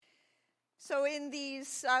So in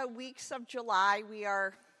these weeks of July, we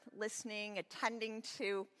are listening, attending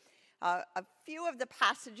to a few of the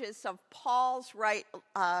passages of Paul's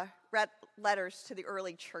letters to the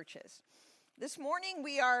early churches. This morning,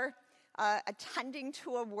 we are attending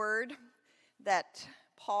to a word that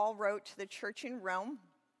Paul wrote to the church in Rome.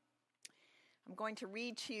 I'm going to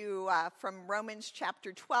read to you from Romans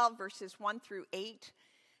chapter 12, verses 1 through 8.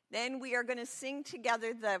 Then we are going to sing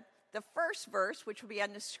together the first verse, which will be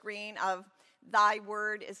on the screen, of "Thy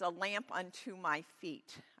word is a lamp unto my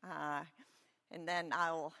feet." And then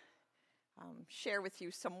I'll share with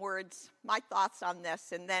you some words, my thoughts on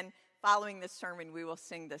this, and then following the sermon, we will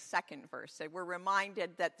sing the second verse. So we're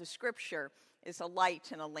reminded that the scripture is a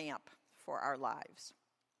light and a lamp for our lives.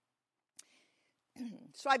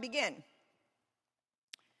 So I begin.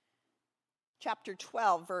 Chapter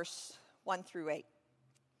 12, verse 1 through 8.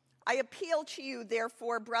 I appeal to you,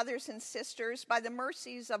 therefore, brothers and sisters, by the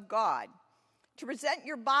mercies of God, to present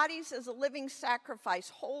your bodies as a living sacrifice,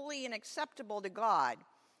 holy and acceptable to God,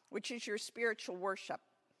 which is your spiritual worship.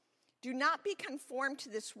 Do not be conformed to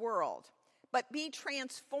this world, but be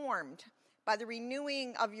transformed by the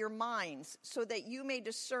renewing of your minds, so that you may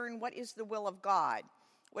discern what is the will of God,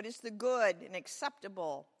 what is the good and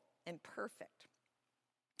acceptable and perfect.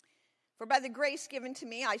 For by the grace given to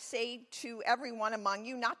me, I say to everyone among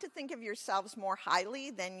you not to think of yourselves more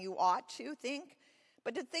highly than you ought to think,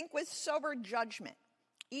 but to think with sober judgment,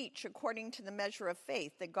 each according to the measure of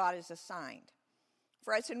faith that God has assigned.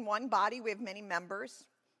 For as in one body we have many members,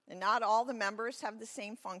 and not all the members have the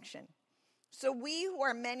same function. So we who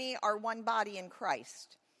are many are one body in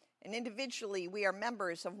Christ, and individually we are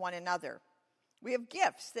members of one another. We have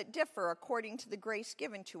gifts that differ according to the grace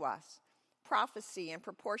given to us. Prophecy in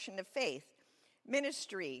proportion to faith,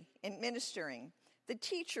 ministry in ministering, the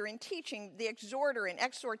teacher in teaching, the exhorter in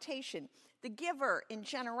exhortation, the giver in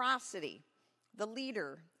generosity, the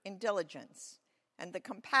leader in diligence, and the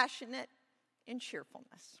compassionate in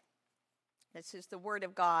cheerfulness. This is the word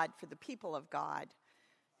of God for the people of God.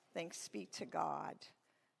 Thanks be to God.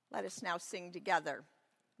 Let us now sing together,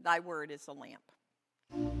 Thy word is a lamp.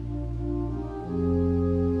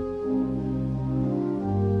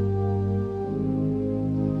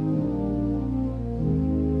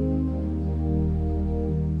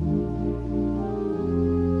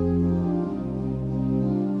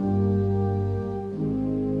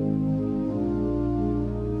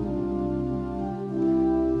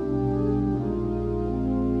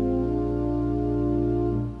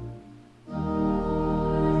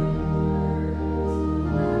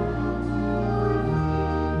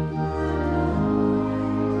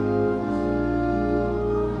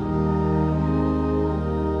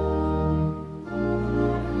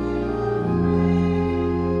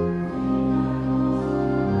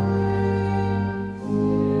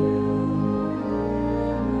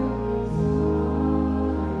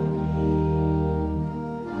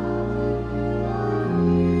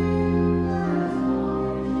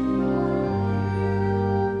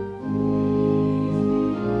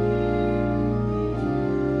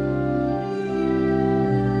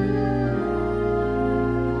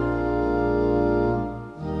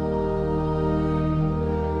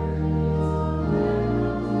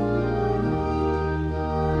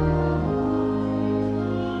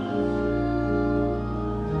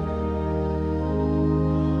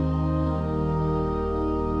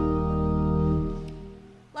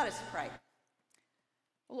 Let us pray.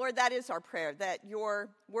 Lord, that is our prayer, that your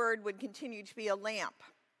word would continue to be a lamp,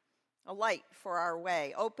 a light for our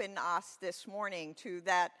way. Open us this morning to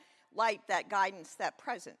that light, that guidance, that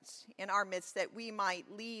presence in our midst, that we might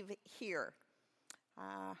leave here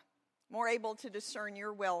more able to discern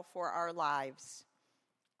your will for our lives.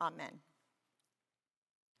 Amen.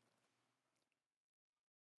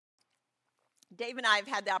 Dave and I have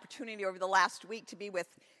had the opportunity over the last week to be with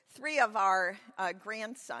three of our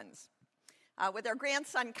grandsons. With our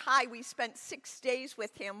grandson Kai, we spent 6 days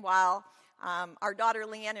with him while our daughter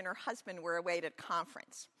Leanne and her husband were away at a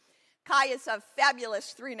conference. Kai is a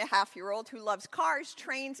fabulous 3.5-year-old who loves cars,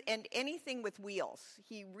 trains, and anything with wheels.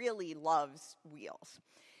 He really loves wheels.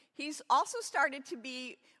 He's also started to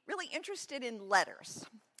be really interested in letters.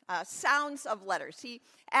 Sounds of letters. He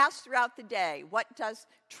asks throughout the day, what does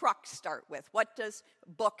truck start with? What does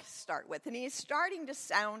book start with? And he's starting to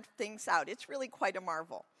sound things out. It's really quite a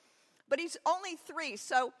marvel. But he's only 3,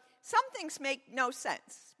 so some things make no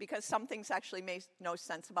sense, because some things actually make no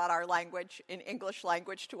sense about our language, in English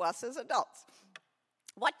language, to us as adults.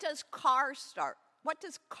 What does car start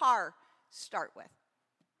with?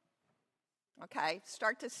 Okay,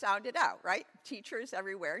 start to sound it out, right? Teachers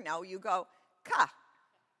everywhere, now you go, ka.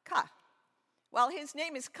 Well, his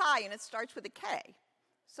name is Kai, and it starts with a K.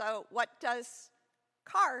 So what does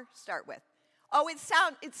car start with? Oh, it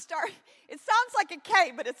sounds like a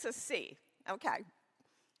K, but it's a C. Okay.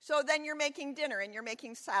 So then you're making dinner and you're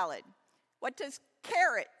making salad. What does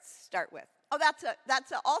carrots start with? Oh,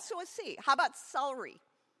 that's also a C. How about celery?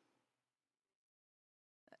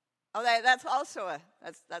 Oh, that's also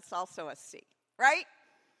a C, right?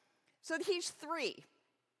 So he's three.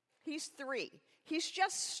 He's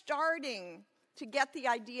just starting to get the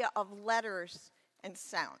idea of letters and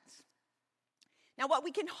sounds. Now, what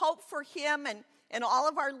we can hope for him and all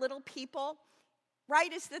of our little people,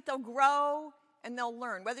 right, is that they'll grow and they'll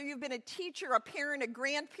learn. Whether you've been a teacher, a parent, a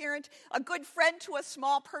grandparent, a good friend to a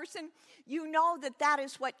small person, you know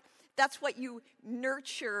that's what you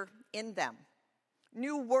nurture in them.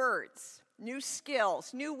 New words, new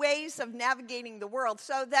skills, new ways of navigating the world,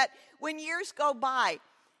 so that when years go by,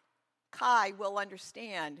 Kai will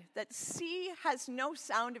understand that C has no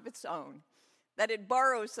sound of its own, that it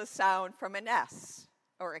borrows a sound from an S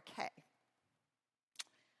or a K.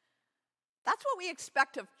 That's what we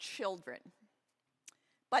expect of children.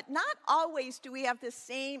 But not always do we have the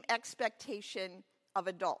same expectation of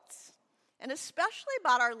adults, and especially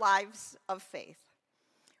about our lives of faith.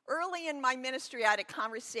 Early in my ministry, I had a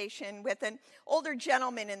conversation with an older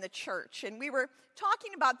gentleman in the church, and we were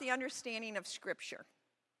talking about the understanding of Scripture.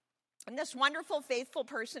 And this wonderful, faithful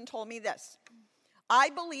person told me this: I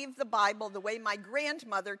believe the Bible the way my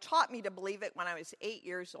grandmother taught me to believe it when I was 8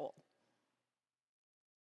 years old.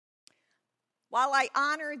 While I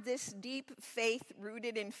honor this deep faith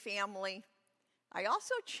rooted in family, I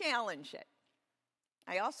also challenge it.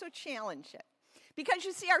 Because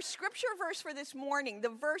you see, our scripture verse for this morning, the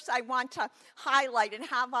verse I want to highlight and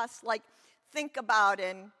have us think about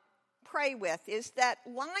and pray with, is that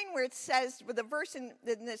line where it says, with the verse in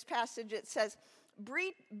this passage, it says,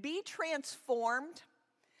 be transformed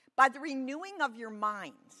by the renewing of your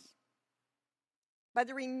minds. By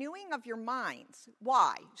the renewing of your minds.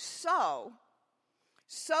 Why? So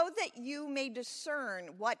that you may discern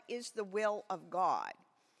what is the will of God.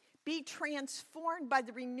 Be transformed by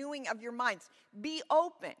the renewing of your minds. Be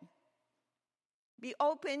open. Be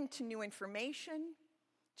open to new information,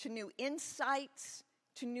 to new insights,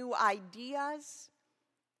 to new ideas.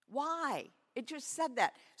 Why? It just said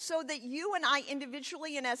that. So that you and I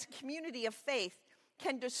individually and as a community of faith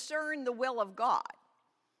can discern the will of God.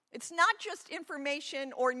 It's not just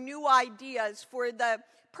information or new ideas for the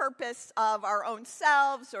purpose of our own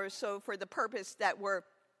selves or so for the purpose that we're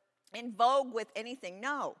in vogue with anything.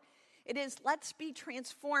 No. It is, let's be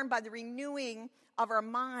transformed by the renewing of our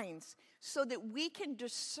minds so that we can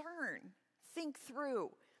discern, think through,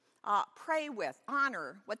 pray with,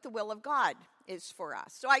 honor what the will of God is for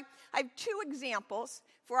us. So I have two examples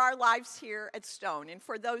for our lives here at Stone and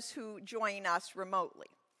for those who join us remotely.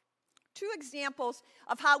 Two examples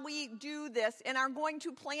of how we do this and are going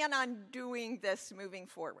to plan on doing this moving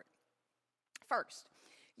forward. First,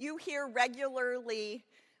 you hear regularly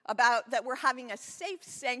about that we're having a Safe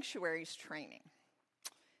Sanctuaries training.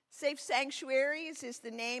 Safe Sanctuaries is the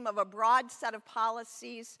name of a broad set of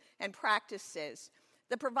policies and practices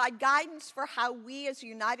that provide guidance for how we as a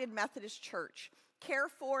United Methodist Church care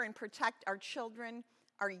for and protect our children,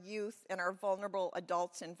 our youth, and our vulnerable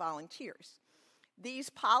adults and volunteers. These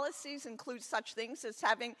policies include such things as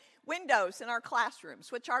having windows in our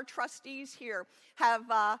classrooms, which our trustees here have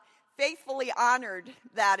faithfully honored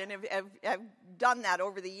that and have done that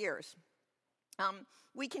over the years.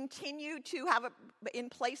 We continue to have in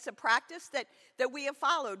place a practice that we have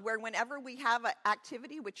followed, where whenever we have an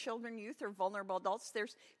activity with children, youth, or vulnerable adults,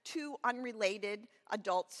 there's two unrelated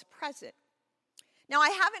adults present. Now, I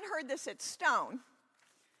haven't heard this at Stone,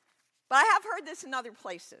 but I have heard this in other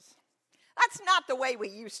places. That's not the way we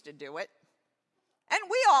used to do it. And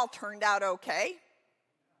we all turned out okay.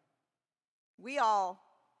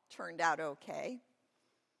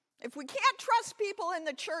 If we can't trust people in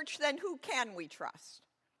the church, then who can we trust?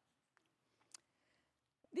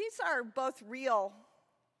 These are both real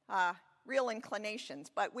inclinations,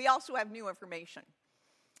 but we also have new information.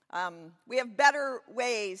 We have better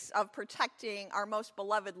ways of protecting our most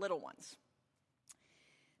beloved little ones.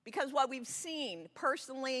 Because what we've seen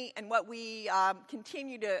personally and what we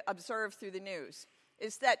continue to observe through the news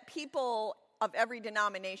is that people of every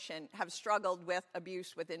denomination have struggled with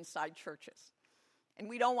abuse within inside churches. And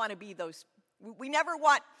we don't want to be those. We never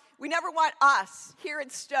want us here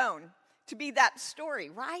at Stone to be that story,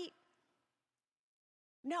 right?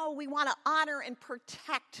 No, we want to honor and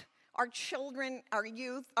protect our children, our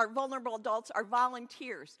youth, our vulnerable adults, our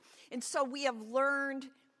volunteers. And so we have learned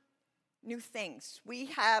new things. We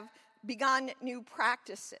have begun new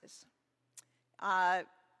practices.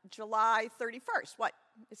 July 31st. What,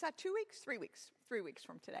 is that 2 weeks? 3 weeks. 3 weeks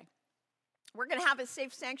from today. We're going to have a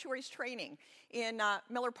Safe Sanctuaries training in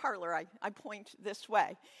Miller Parlor. I point this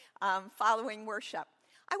way, following worship.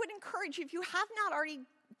 I would encourage you, if you have not already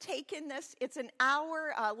taken this, it's an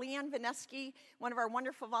hour. Leanne Vineski, one of our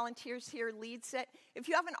wonderful volunteers here, leads it. If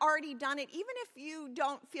you haven't already done it, even if you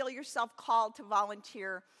don't feel yourself called to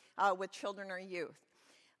volunteer with children or youth,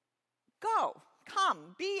 go,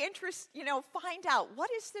 come, be interested, find out, what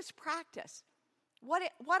is this practice? What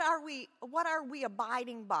are we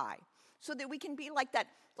abiding by? So that we can be like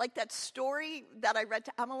that story that I read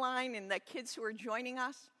to Emmeline and the kids who are joining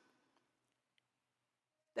us.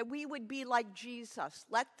 That we would be like Jesus.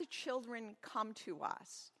 Let the children come to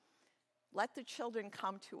us. Let the children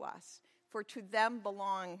come to us, for to them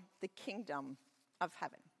belong the kingdom of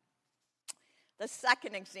heaven. The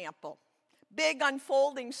second example, big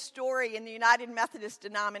unfolding story in the United Methodist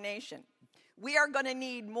denomination. We are going to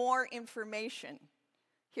need more information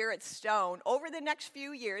here at Stone over the next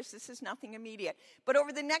few years. This is nothing immediate, but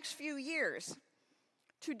over the next few years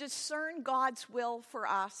to discern God's will for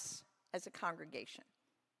us as a congregation.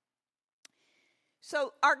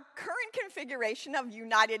 So our current configuration of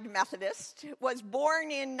United Methodist was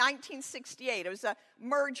born in 1968. It was a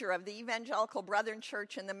merger of the Evangelical Brethren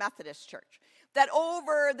Church and the Methodist Church that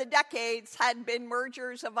over the decades had been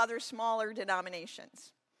mergers of other smaller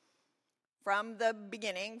denominations. From the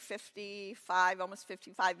beginning, almost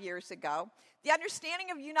 55 years ago, the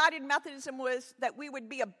understanding of United Methodism was that we would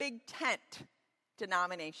be a big tent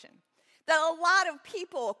denomination, that a lot of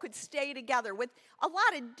people could stay together with a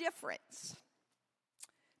lot of difference.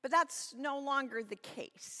 But that's no longer the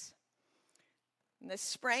case. In the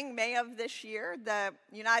spring, May of this year,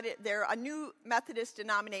 a new Methodist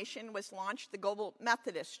denomination was launched, the Global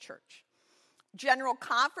Methodist Church. General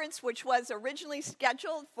Conference, which was originally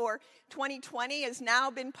scheduled for 2020, has now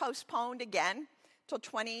been postponed again till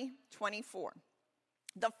 2024.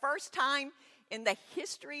 The first time in the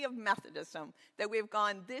history of Methodism that we've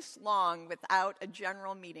gone this long without a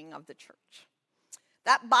general meeting of the church.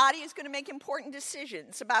 That body is going to make important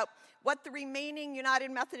decisions about what the remaining United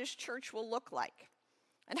Methodist Church will look like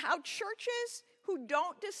and how churches who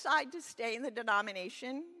don't decide to stay in the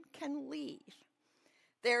denomination can leave.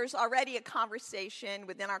 There's already a conversation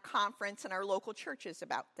within our conference and our local churches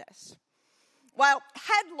about this. While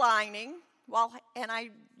headlining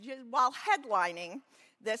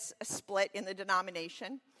this split in the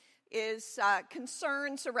denomination is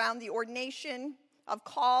concerns around the ordination of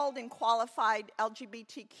called and qualified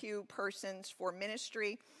LGBTQ persons for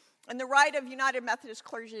ministry, and the right of United Methodist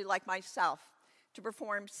clergy like myself to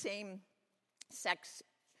perform same-sex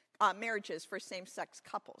marriages for same-sex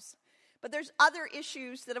couples. But there's other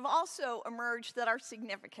issues that have also emerged that are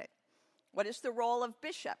significant. What is the role of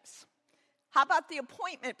bishops? How about the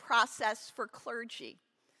appointment process for clergy?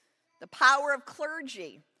 The power of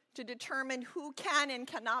clergy to determine who can and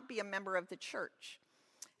cannot be a member of the church.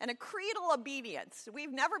 And a creedal obedience.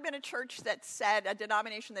 We've never been a church a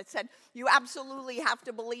denomination that said, you absolutely have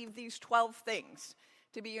to believe these 12 things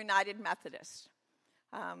to be United Methodist.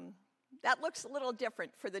 That looks a little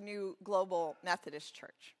different for the new Global Methodist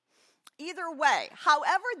Church. Either way,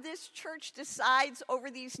 however this church decides over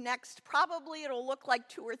these next, probably it'll look like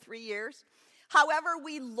 2 or 3 years. However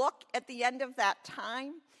we look at the end of that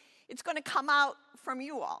time, it's going to come out from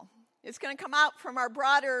you all. It's going to come out from our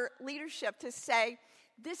broader leadership to say,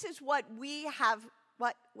 this is what we have,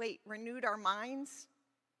 renewed our minds?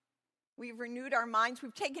 We've renewed our minds.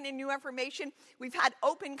 We've taken in new information. We've had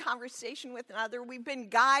open conversation with another. We've been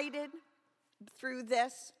guided through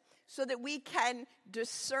this so that we can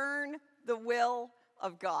discern the will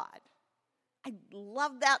of God. I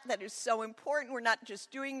love that. That is so important. We're not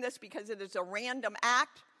just doing this because it is a random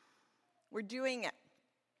act. We're doing it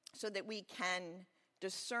so that we can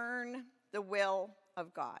discern the will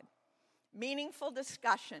of God. Meaningful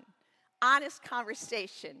discussion, honest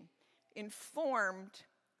conversation, informed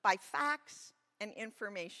by facts and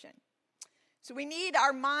information. So we need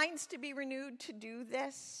our minds to be renewed to do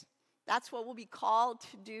this. That's what we'll be called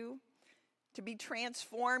to do, to be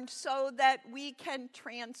transformed so that we can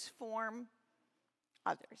transform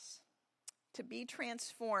others. To be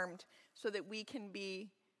transformed so that we can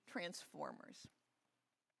be transformers.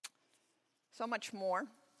 So much more.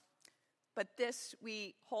 But this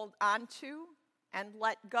we hold on to and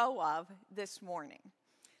let go of this morning.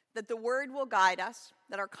 That the word will guide us,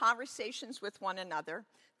 that our conversations with one another,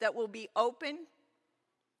 that will be open.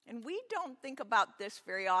 And we don't think about this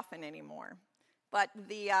very often anymore. But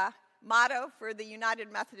the motto for the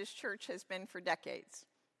United Methodist Church has been for decades.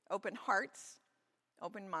 Open hearts,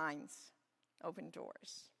 open minds, open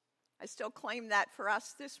doors. I still claim that for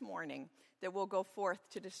us this morning, that we'll go forth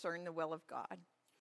to discern the will of God.